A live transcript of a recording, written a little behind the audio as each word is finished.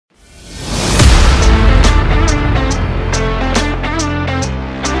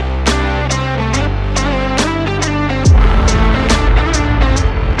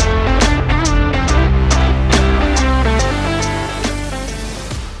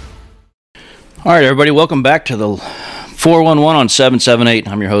All right, everybody, welcome back to the 411 on 778.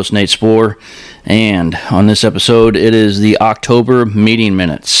 I'm your host, Nate Spohr, and on this episode, it is the October meeting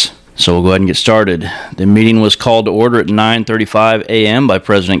minutes. So we'll go ahead and get started. The meeting was called to order at 9:35 a.m. by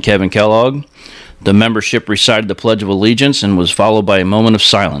President Kevin Kellogg. The membership recited the Pledge of Allegiance and was followed by a moment of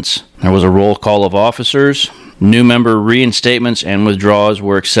silence. There was a roll call of officers. New member reinstatements and withdrawals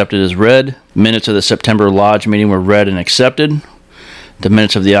were accepted as read. Minutes of the September Lodge meeting were read and accepted. The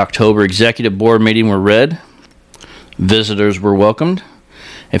minutes of the October Executive Board meeting were read. Visitors were welcomed.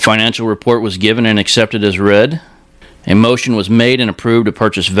 A financial report was given and accepted as read. A motion was made and approved to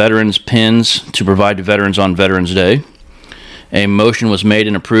purchase veterans' pins to provide to veterans on Veterans Day. A motion was made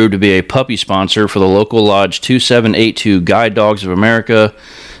and approved to be a puppy sponsor for the local Lodge 2782 Guide Dogs of America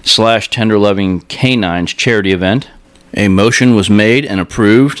 / Tender Loving Canines charity event. A motion was made and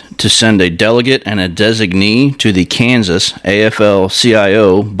approved to send a delegate and a designee to the Kansas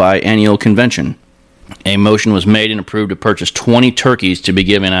AFL-CIO biennial convention. A motion was made and approved to purchase 20 turkeys to be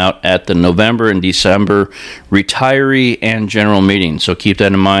given out at the November and December retiree and general meetings. So keep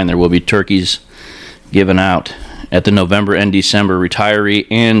that in mind. There will be turkeys given out at the November and December retiree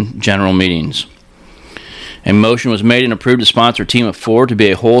and general meetings. A motion was made and approved to sponsor a team of 4 to be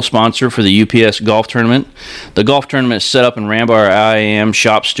a whole sponsor for the UPS golf tournament. The golf tournament is set up and ran by our IAM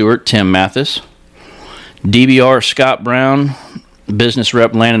shop steward, Tim Mathis. DBR Scott Brown, business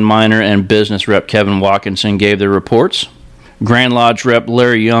rep Landon Miner, and business rep Kevin Watkinson gave their reports. Grand Lodge rep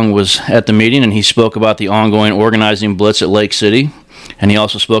Larry Young was at the meeting, and he spoke about the ongoing organizing blitz at Lake City, and he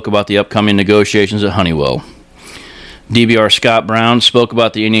also spoke about the upcoming negotiations at Honeywell. DBR Scott Brown spoke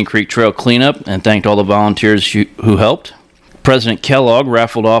about the Indian Creek Trail cleanup and thanked all the volunteers who helped. President Kellogg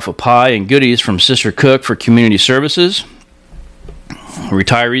raffled off a pie and goodies from Sister Cook for community services.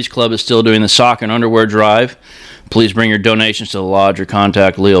 Retirees Club is still doing the sock and underwear drive. Please bring your donations to the lodge or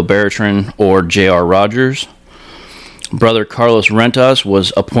contact Leo Bertrand or J.R. Rogers. Brother Carlos Rentas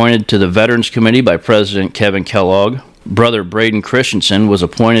was appointed to the Veterans Committee by President Kevin Kellogg. Brother Braden Christensen was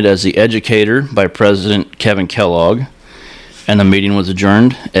appointed as the educator by President Kevin Kellogg. And the meeting was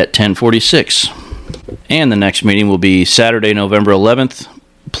adjourned at 10:46. And the next meeting will be Saturday, November 11th.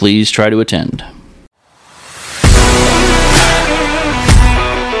 Please try to attend.